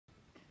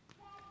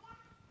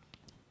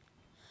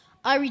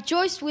I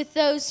rejoiced with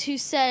those who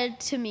said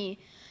to me,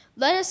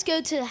 "Let us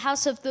go to the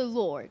house of the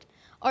Lord."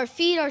 Our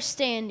feet are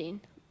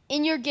standing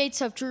in your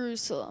gates of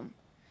Jerusalem.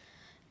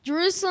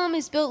 Jerusalem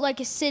is built like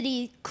a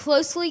city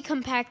closely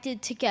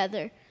compacted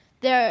together.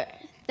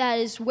 That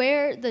is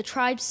where the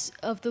tribes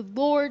of the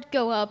Lord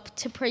go up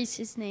to praise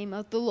his name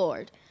of the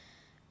Lord.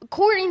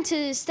 According to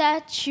the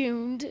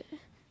statute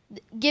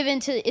given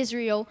to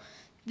Israel,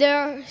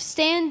 there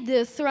stand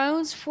the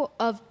thrones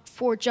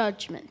for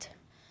judgment.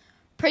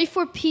 Pray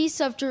for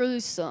peace of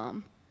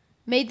Jerusalem.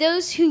 May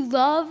those who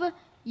love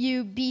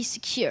you be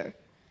secure.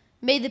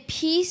 May the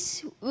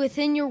peace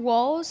within your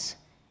walls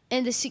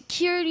and the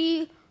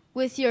security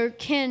with your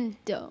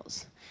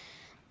candles.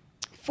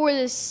 For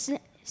the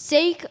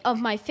sake of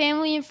my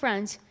family and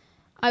friends,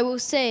 I will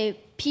say,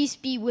 peace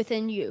be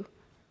within you.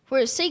 For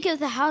the sake of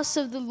the house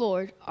of the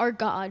Lord, our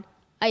God,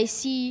 I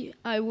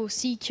will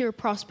seek your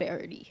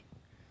prosperity.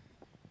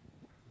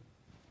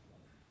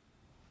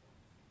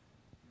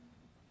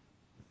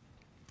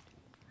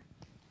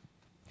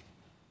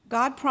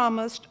 God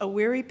promised a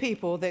weary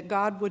people that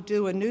God would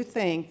do a new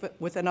thing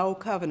with an old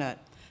covenant.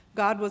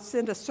 God would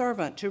send a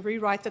servant to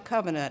rewrite the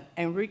covenant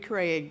and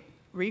recreate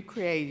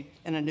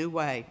in a new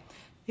way.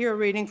 Here a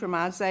reading from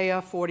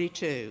Isaiah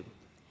 42.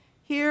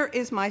 Here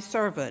is my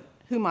servant,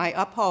 whom I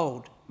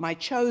uphold, my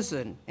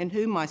chosen, in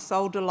whom my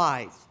soul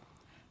delights.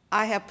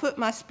 I have put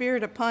my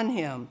spirit upon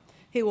him.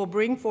 He will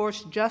bring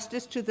forth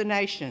justice to the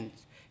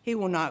nations. He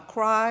will not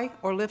cry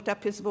or lift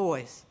up his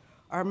voice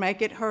or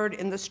make it heard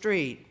in the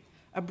street.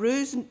 A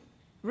bruised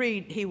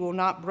reed he will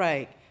not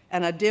break,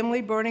 and a dimly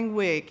burning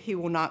wick he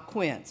will not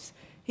quench.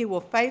 He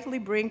will faithfully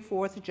bring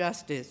forth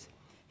justice.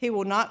 He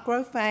will not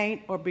grow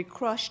faint or be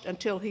crushed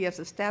until he has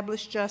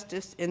established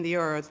justice in the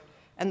earth,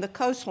 and the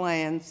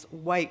coastlands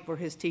wait for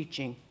his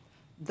teaching.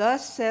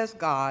 Thus says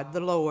God, the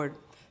Lord,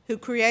 who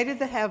created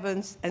the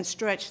heavens and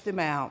stretched them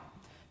out,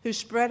 who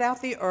spread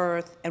out the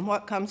earth and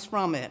what comes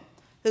from it,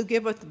 who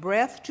giveth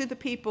breath to the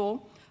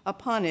people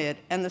upon it,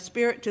 and the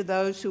spirit to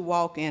those who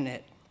walk in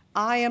it.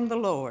 I am the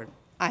Lord.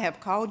 I have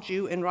called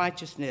you in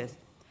righteousness.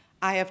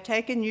 I have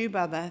taken you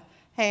by the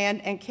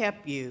hand and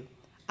kept you.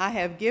 I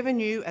have given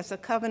you as a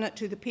covenant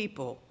to the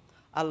people,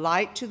 a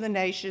light to the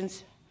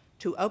nations,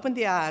 to open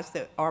the eyes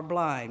that are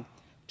blind,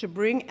 to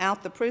bring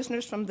out the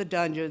prisoners from the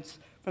dungeons,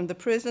 from the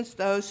prisons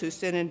those who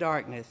sit in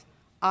darkness.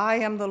 I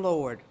am the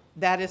Lord.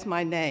 That is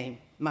my name,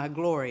 my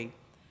glory.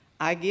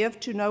 I give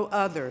to no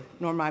other,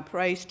 nor my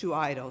praise to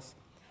idols.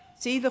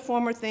 See, the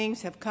former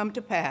things have come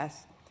to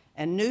pass,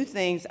 and new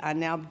things I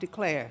now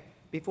declare.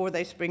 Before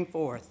they spring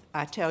forth,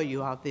 I tell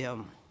you of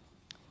them.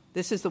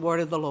 This is the word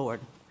of the Lord.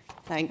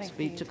 Thanks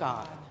be to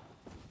God.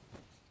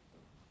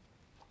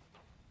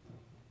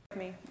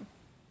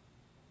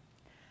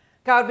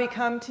 God, we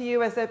come to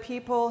you as a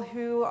people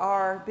who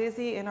are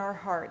busy in our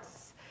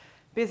hearts,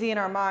 busy in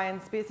our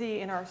minds, busy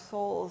in our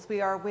souls.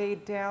 We are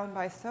weighed down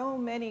by so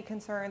many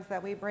concerns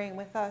that we bring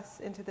with us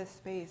into this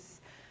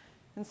space.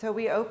 And so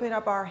we open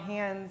up our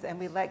hands and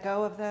we let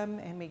go of them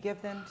and we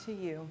give them to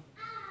you.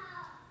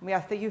 We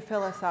ask that you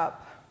fill us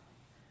up,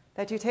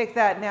 that you take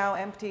that now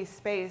empty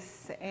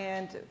space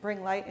and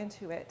bring light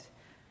into it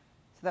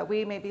so that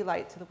we may be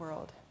light to the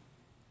world.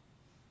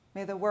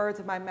 May the words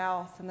of my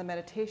mouth and the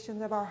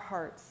meditations of our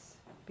hearts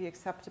be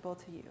acceptable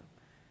to you.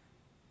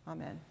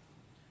 Amen.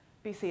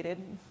 Be seated.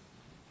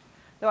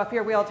 Though I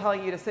fear we'll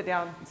telling you to sit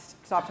down,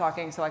 stop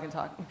talking so I can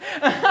talk.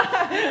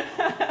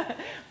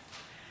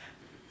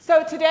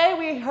 So today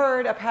we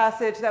heard a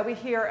passage that we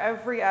hear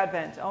every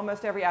Advent,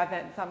 almost every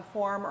Advent in some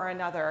form or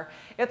another.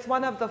 It's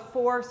one of the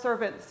 4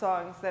 servant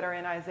songs that are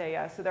in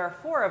Isaiah. So there are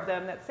 4 of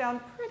them that sound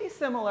pretty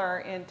similar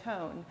in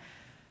tone.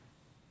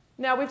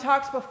 Now, we've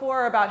talked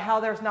before about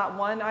how there's not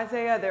one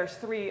Isaiah, there's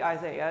 3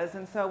 Isaiahs.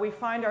 And so we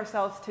find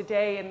ourselves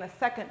today in the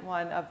second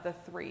one of the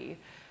 3.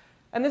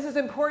 And this is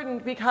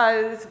important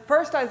because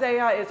first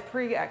Isaiah is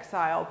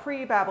pre-exile,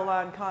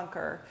 pre-Babylon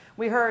conquer.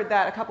 We heard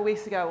that a couple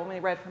weeks ago when we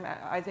read from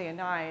Isaiah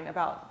 9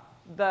 about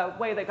the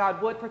way that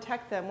God would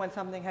protect them when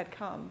something had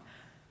come.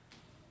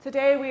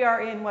 Today we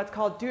are in what's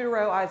called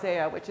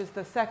Deutero-Isaiah, which is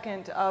the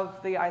second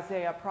of the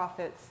Isaiah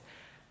prophets.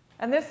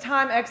 And this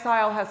time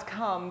exile has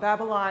come.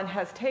 Babylon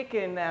has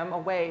taken them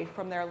away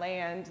from their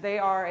land. They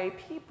are a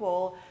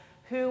people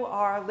who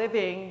are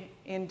living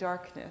in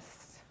darkness.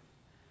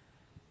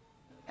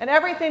 And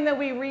everything that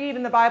we read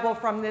in the Bible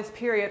from this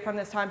period, from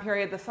this time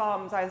period, the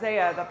Psalms,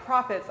 Isaiah, the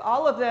prophets,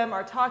 all of them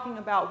are talking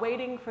about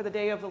waiting for the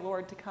day of the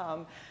Lord to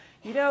come.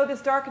 You know,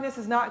 this darkness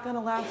is not going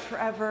to last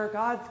forever.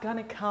 God's going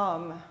to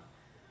come.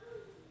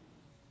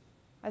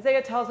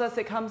 Isaiah tells us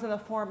it comes in the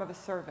form of a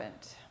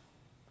servant.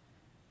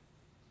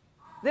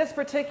 This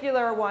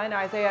particular one,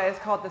 Isaiah, is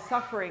called the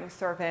suffering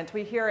servant.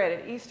 We hear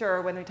it at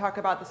Easter when we talk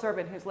about the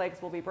servant whose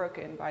legs will be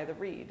broken by the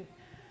reed.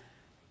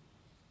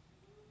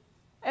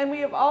 And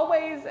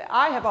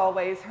I have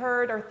always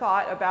heard or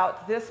thought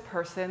about this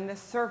person,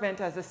 this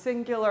servant, as a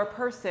singular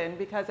person,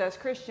 because as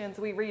Christians,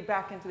 we read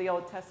back into the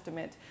Old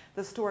Testament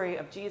the story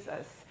of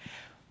Jesus.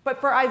 But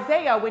for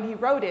Isaiah, when he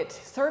wrote it,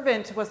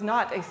 servant was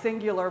not a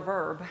singular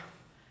verb.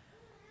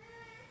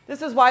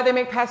 This is why they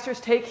make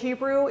pastors take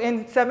Hebrew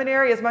in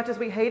seminary as much as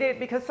we hate it,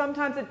 because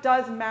sometimes it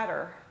does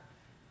matter,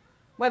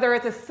 whether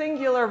it's a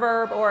singular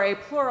verb or a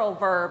plural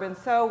verb. And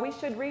so we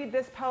should read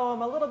this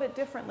poem a little bit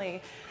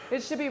differently.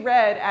 It should be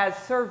read as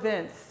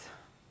servants.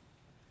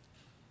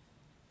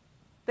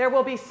 There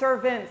will be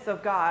servants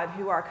of God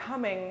who are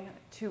coming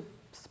to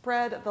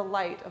spread the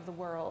light of the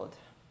world.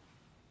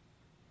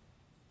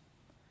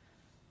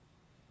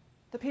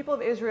 The people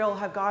of Israel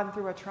have gone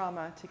through a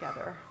trauma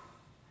together.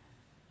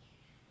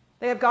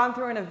 They have gone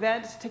through an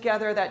event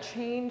together that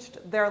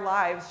changed their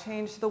lives,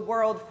 changed the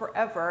world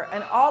forever.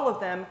 And all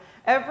of them,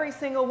 every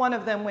single one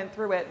of them went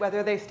through it,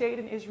 whether they stayed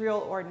in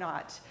Israel or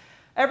not.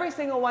 Every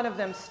single one of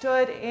them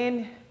stood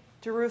in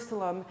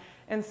Jerusalem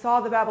and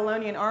saw the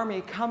Babylonian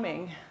army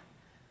coming.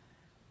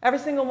 Every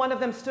single one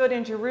of them stood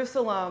in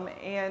Jerusalem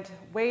and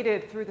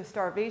waded through the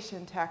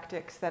starvation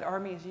tactics that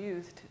armies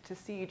used to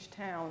siege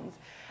towns.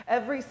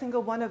 Every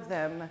single one of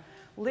them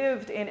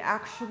lived in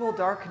actual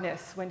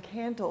darkness when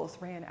candles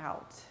ran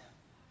out.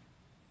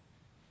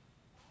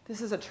 This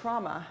is a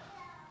trauma.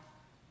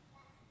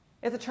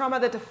 It's a trauma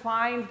that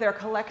defines their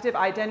collective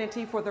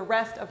identity for the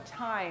rest of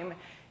time.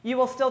 You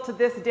will still to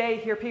this day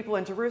hear people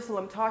in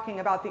Jerusalem talking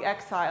about the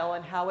exile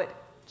and how it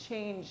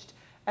changed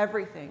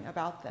everything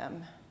about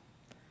them.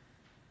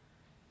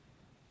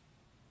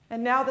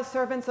 And now the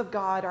servants of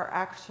God are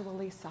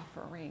actually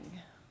suffering.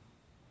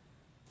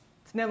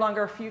 It's no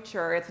longer a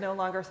future. It's no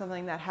longer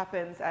something that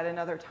happens at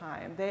another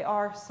time. They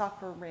are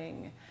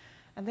suffering.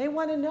 And they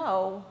want to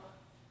know,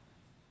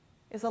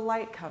 is a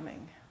light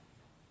coming?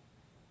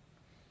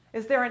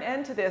 Is there an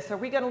end to this? Are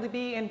we going to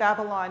be in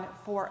Babylon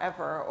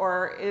forever?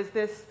 Or is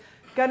this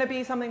going to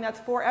be something that's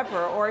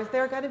forever? Or is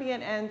there going to be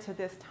an end to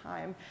this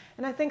time?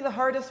 And I think the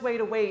hardest way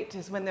to wait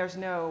is when there's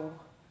no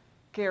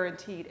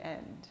guaranteed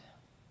end.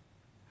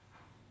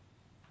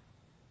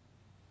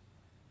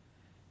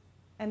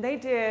 And they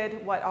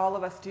did what all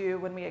of us do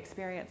when we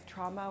experience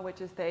trauma, which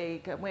is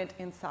they went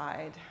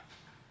inside.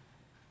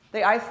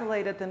 They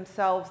isolated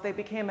themselves. They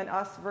became an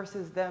us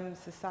versus them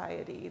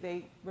society.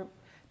 They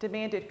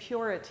demanded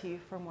purity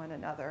from one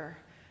another.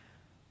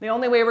 The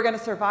only way we're going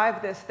to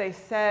survive this, they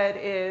said,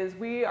 is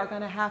we are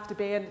going to have to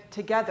band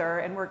together,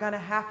 and we're going to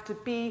have to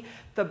be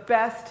the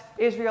best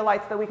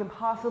Israelites that we can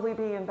possibly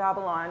be in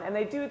Babylon. And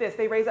they do this.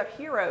 They raise up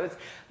heroes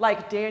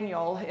like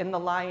Daniel in the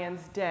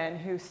lion's den,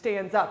 who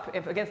stands up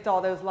against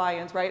all those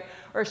lions, right?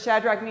 Or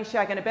Shadrach,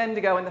 Meshach, and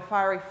Abednego in the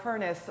fiery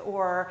furnace,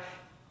 or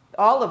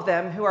all of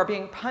them who are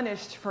being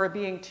punished for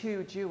being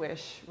too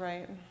Jewish,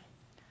 right?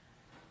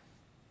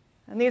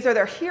 And these are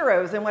their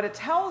heroes. And what it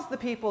tells the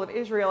people of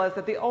Israel is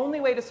that the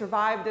only way to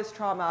survive this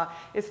trauma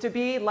is to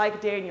be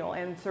like Daniel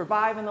and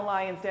survive in the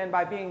lion's den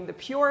by being the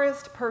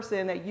purest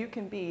person that you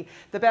can be,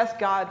 the best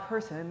God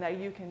person that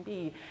you can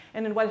be.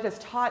 And then what it has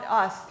taught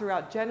us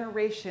throughout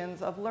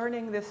generations of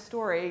learning this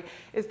story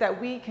is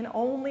that we can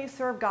only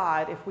serve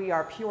God if we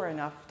are pure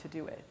enough to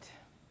do it.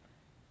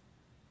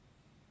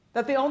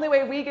 That the only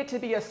way we get to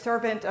be a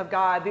servant of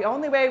God, the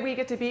only way we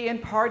get to be in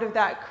part of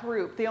that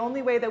group, the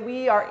only way that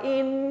we are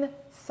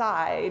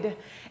inside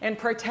and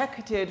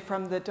protected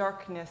from the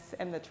darkness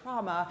and the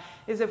trauma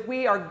is if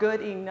we are good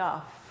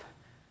enough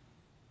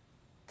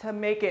to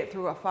make it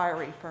through a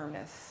fiery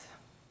furnace.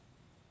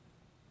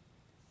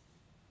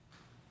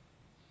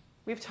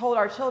 We've told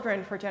our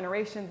children for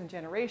generations and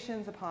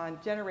generations upon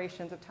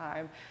generations of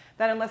time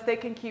that unless they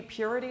can keep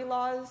purity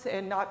laws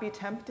and not be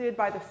tempted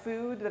by the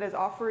food that is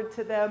offered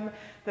to them,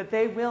 that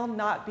they will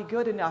not be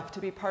good enough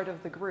to be part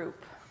of the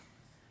group.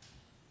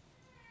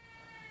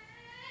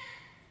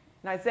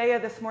 And Isaiah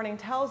this morning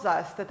tells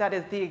us that that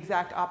is the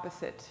exact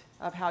opposite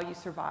of how you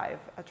survive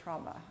a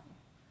trauma.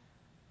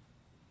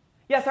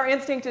 Yes, our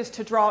instinct is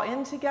to draw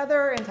in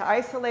together and to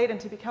isolate and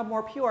to become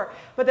more pure,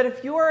 but that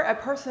if you're a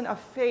person of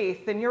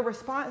faith, then your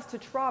response to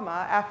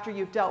trauma after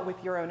you've dealt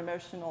with your own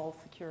emotional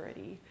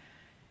security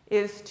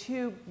is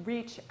to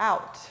reach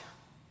out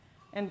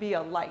and be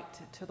a light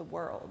to the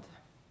world.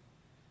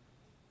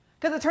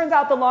 Because it turns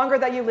out the longer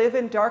that you live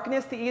in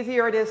darkness, the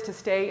easier it is to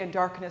stay in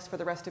darkness for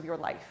the rest of your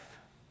life.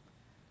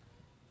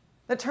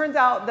 It turns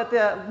out that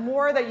the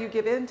more that you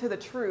give in to the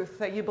truth,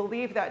 that you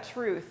believe that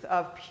truth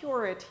of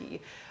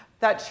purity,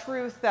 that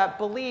truth, that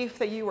belief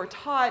that you were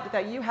taught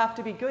that you have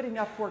to be good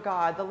enough for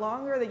God, the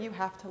longer that you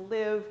have to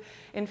live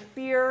in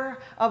fear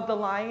of the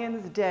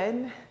lion's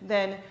den,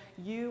 then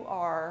you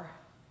are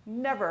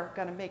never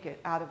going to make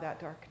it out of that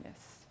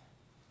darkness.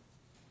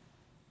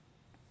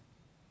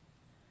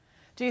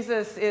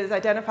 Jesus is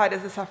identified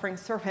as the suffering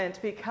servant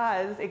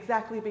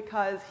exactly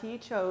because he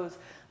chose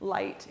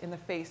light in the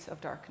face of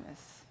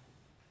darkness.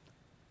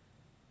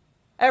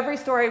 Every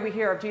story we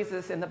hear of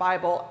Jesus in the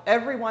Bible,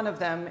 every one of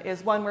them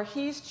is one where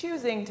he's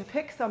choosing to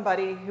pick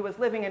somebody who was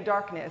living in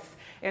darkness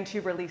and to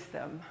release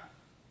them.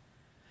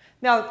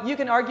 Now, you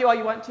can argue all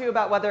you want to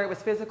about whether it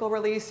was physical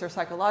release or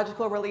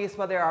psychological release,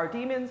 whether there are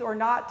demons or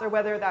not, or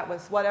whether that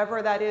was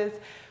whatever that is.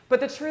 But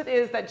the truth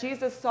is that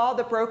Jesus saw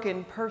the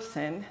broken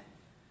person,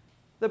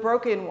 the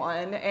broken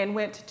one, and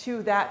went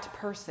to that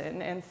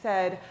person and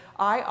said,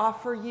 I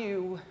offer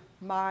you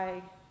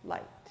my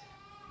light.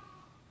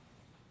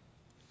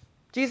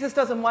 Jesus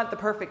doesn't want the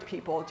perfect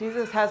people.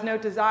 Jesus has no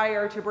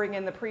desire to bring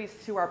in the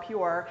priests who are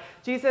pure.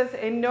 Jesus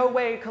in no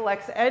way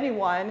collects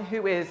anyone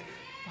who is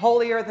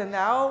holier than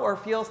thou or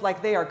feels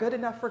like they are good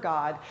enough for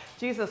God.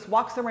 Jesus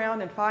walks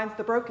around and finds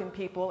the broken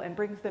people and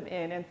brings them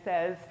in and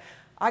says,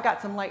 I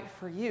got some light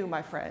for you,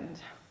 my friend.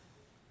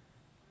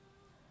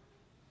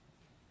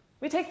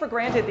 We take for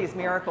granted these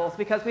miracles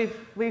because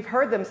we've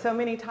heard them so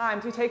many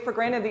times. We take for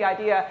granted the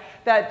idea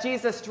that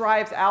Jesus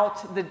drives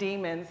out the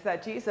demons,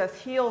 that Jesus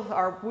heals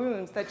our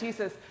wounds, that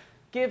Jesus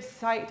gives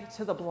sight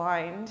to the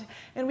blind.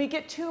 And we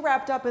get too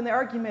wrapped up in the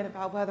argument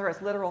about whether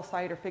it's literal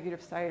sight or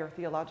figurative sight or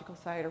theological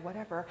sight or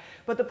whatever.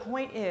 But the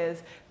point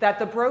is that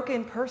the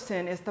broken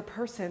person is the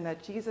person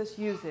that Jesus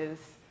uses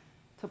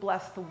to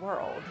bless the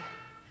world.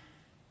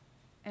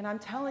 And I'm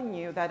telling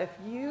you that if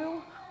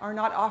you are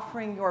not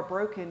offering your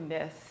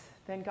brokenness,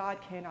 then God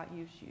cannot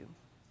use you.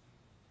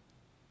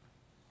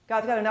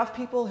 God's got enough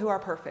people who are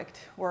perfect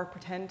or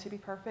pretend to be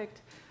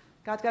perfect.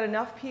 God's got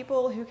enough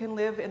people who can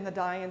live in the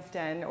lion's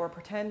den or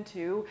pretend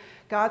to.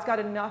 God's got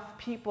enough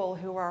people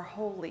who are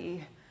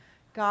holy.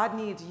 God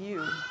needs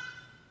you.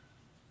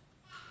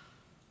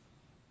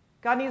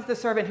 God needs the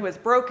servant who is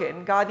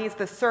broken. God needs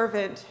the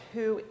servant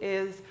who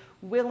is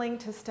willing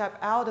to step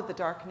out of the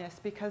darkness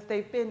because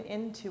they've been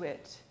into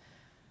it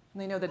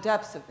and they know the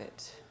depths of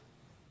it.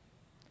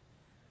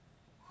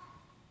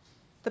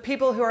 The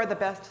people who are the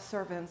best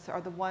servants are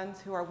the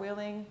ones who are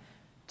willing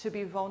to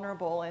be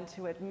vulnerable and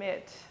to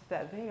admit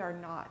that they are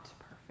not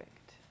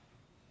perfect.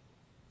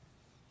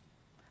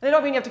 And I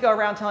don't mean you have to go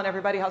around telling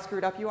everybody how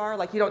screwed up you are.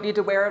 Like, you don't need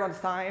to wear it on a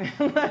sign.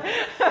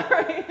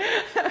 Right?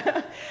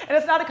 And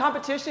it's not a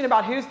competition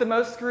about who's the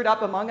most screwed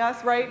up among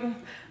us, right?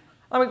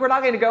 I mean, we're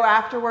not going to go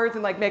afterwards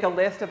and like make a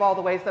list of all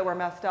the ways that we're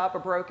messed up or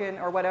broken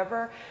or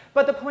whatever.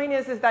 But the point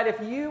is that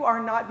if you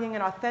are not being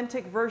an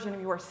authentic version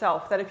of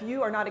yourself, that if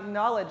you are not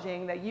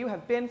acknowledging that you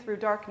have been through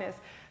darkness,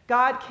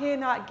 God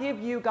cannot give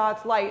you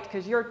God's light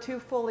because you're too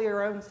full of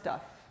your own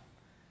stuff.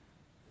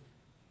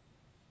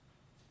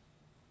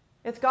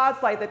 It's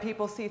God's light that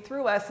people see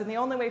through us, and the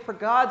only way for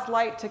God's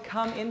light to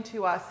come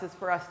into us is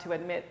for us to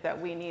admit that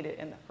we need it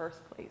in the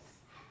first place.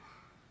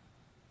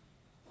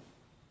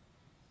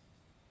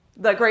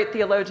 The great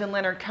theologian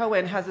Leonard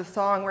Cohen has a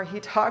song where he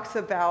talks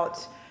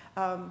about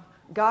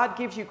God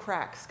gives you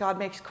cracks. God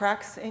makes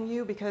cracks in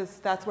you because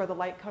that's where the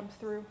light comes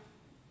through.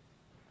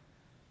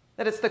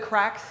 That it's the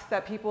cracks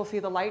that people see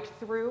the light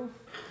through.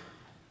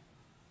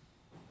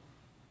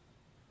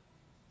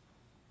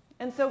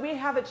 And so we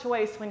have a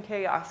choice when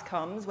chaos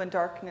comes, when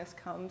darkness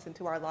comes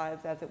into our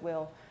lives, as it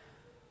will.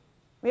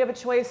 We have a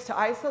choice to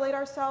isolate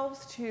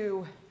ourselves,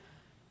 to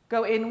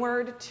go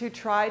inward, to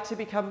try to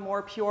become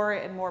more pure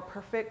and more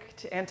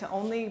perfect, and to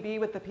only be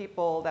with the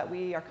people that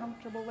we are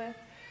comfortable with.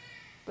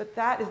 But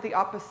that is the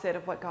opposite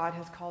of what God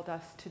has called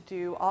us to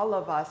do, all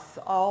of us,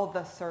 all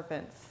the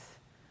servants.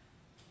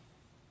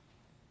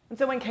 And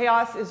so when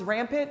chaos is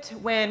rampant,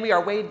 when we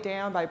are weighed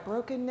down by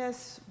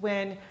brokenness,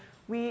 when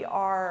we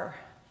are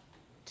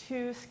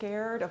too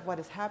scared of what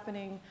is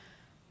happening,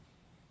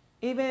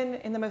 even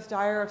in the most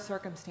dire of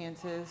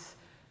circumstances,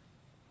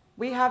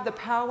 we have the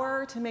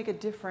power to make a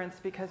difference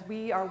because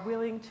we are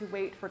willing to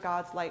wait for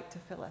God's light to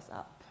fill us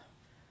up.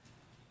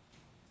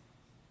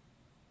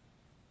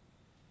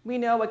 We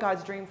know what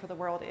God's dream for the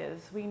world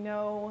is. We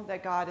know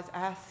that God is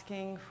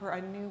asking for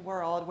a new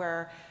world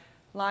where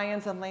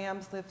lions and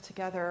lambs live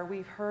together.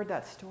 We've heard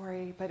that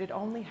story, but it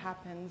only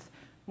happens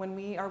when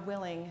we are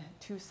willing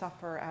to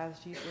suffer as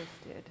Jesus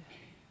did,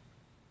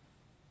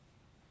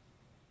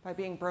 by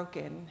being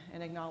broken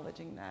and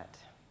acknowledging that,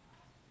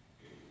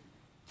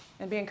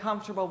 and being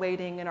comfortable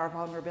waiting in our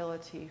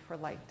vulnerability for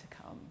light to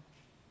come.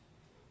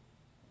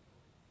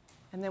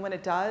 And then when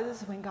it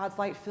does, when God's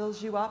light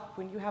fills you up,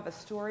 when you have a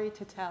story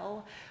to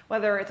tell,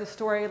 whether it's a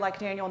story like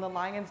Daniel in the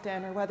lion's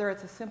den or whether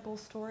it's a simple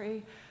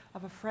story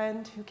of a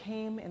friend who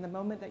came in the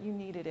moment that you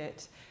needed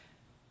it,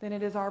 then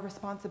it is our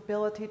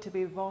responsibility to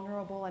be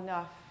vulnerable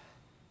enough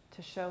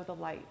to show the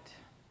light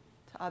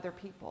to other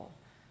people.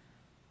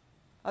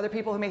 Other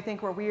people who may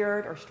think we're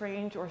weird or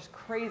strange or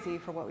crazy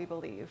for what we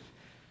believe.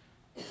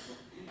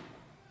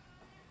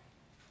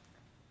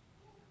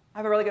 I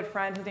have a really good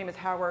friend. His name is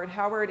Howard.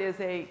 Howard is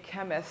a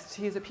chemist.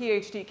 He's a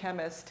PhD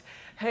chemist.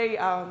 He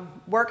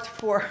worked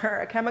for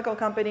a chemical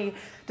company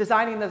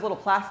designing those little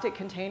plastic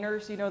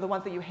containers, you know, the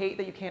ones that you hate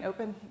that you can't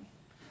open.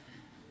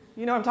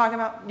 You know what I'm talking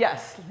about?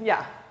 Yes,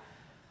 yeah.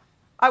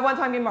 I one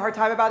time gave him a hard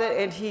time about it,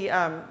 and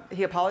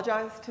he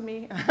apologized to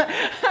me.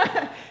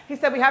 He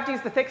said, we have to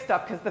use the thick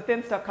stuff because the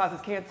thin stuff causes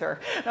cancer.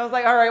 And I was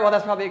like, all right, well,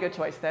 that's probably a good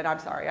choice then. I'm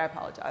sorry, I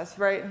apologize,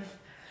 right?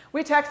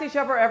 We text each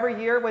other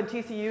every year when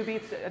TCU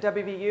beats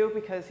WVU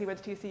because he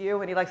went to TCU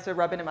and he likes to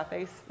rub it in my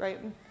face, right?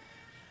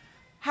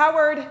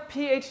 Howard,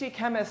 PhD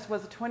chemist,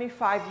 was a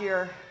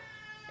 25-year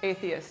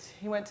atheist.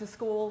 He went to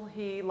school,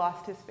 he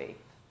lost his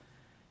faith.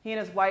 He and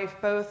his wife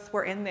both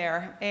were in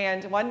there,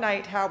 and one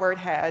night Howard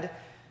had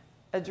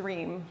a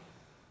dream.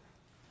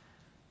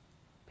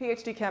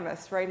 PhD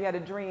chemist, right? He had a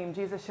dream.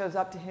 Jesus shows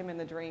up to him in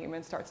the dream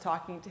and starts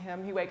talking to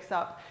him. He wakes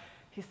up.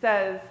 He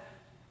says,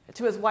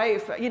 to his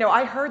wife,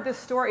 I heard this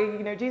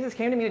story. Jesus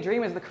came to me in a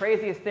dream. It was the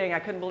craziest thing. I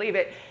couldn't believe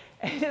it.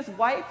 And his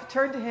wife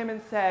turned to him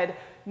and said,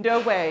 "No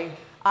way,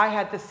 I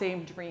had the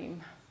same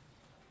dream."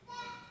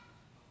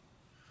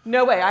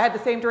 No way, I had the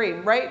same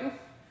dream, right?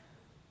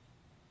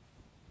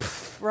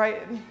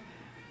 Right?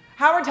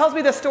 Howard tells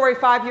me this story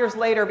 5 years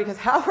later because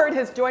Howard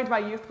has joined my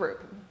youth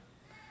group.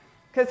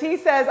 Because he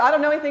says, "I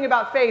don't know anything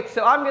about faith,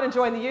 so I'm going to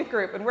join the youth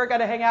group and we're going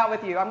to hang out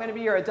with you. I'm going to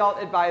be your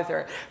adult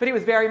advisor." But he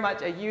was very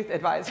much a youth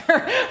advisor,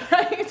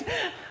 right?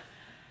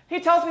 He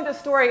tells me this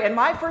story, and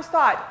my first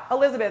thought,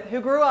 Elizabeth, who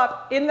grew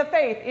up in the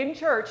faith, in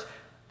church,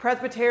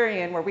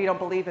 Presbyterian, where we don't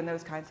believe in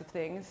those kinds of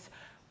things,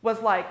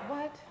 was like,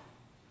 "What?"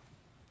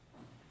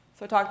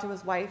 So I talked to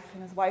his wife,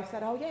 and his wife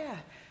said, "Oh, yeah.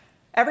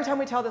 Every time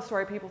we tell this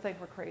story, people think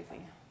we're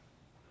crazy.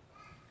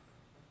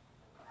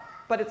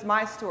 But it's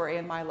my story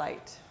and my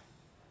light.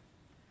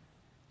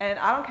 And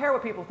I don't care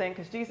what people think,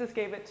 because Jesus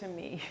gave it to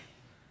me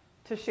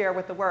to share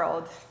with the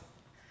world.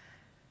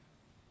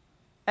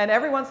 And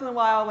every once in a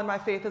while, when my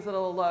faith is a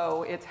little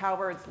low, it's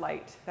Howard's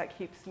light that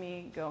keeps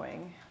me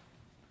going.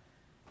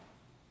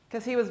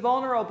 Because he was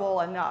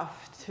vulnerable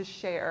enough to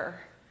share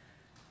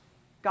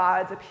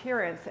God's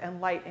appearance and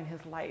light in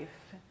his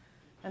life,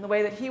 and the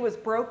way that he was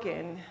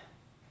broken,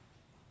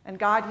 and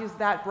God used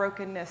that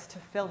brokenness to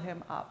fill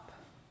him up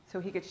so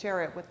he could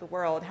share it with the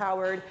world.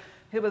 Howard,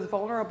 who was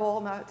vulnerable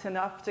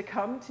enough to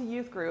come to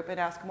youth group and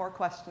ask more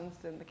questions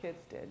than the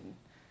kids did,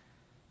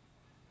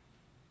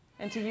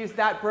 and to use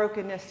that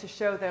brokenness to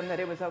show them that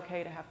it was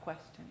okay to have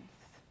questions,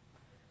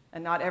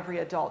 and not every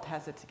adult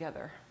has it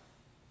together,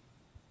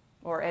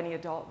 or any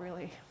adult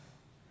really.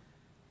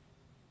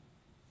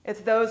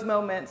 It's those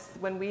moments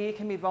when we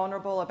can be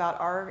vulnerable about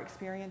our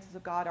experiences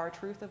of God, our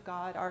truth of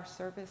God, our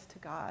service to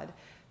God,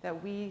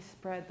 that we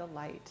spread the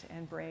light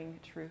and bring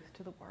truth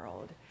to the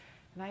world.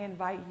 And I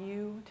invite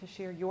you to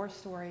share your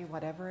story,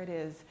 whatever it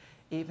is,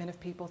 even if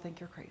people think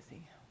you're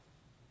crazy.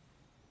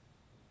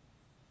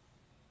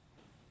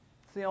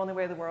 It's the only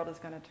way the world is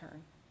going to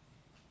turn.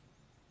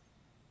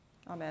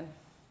 Amen.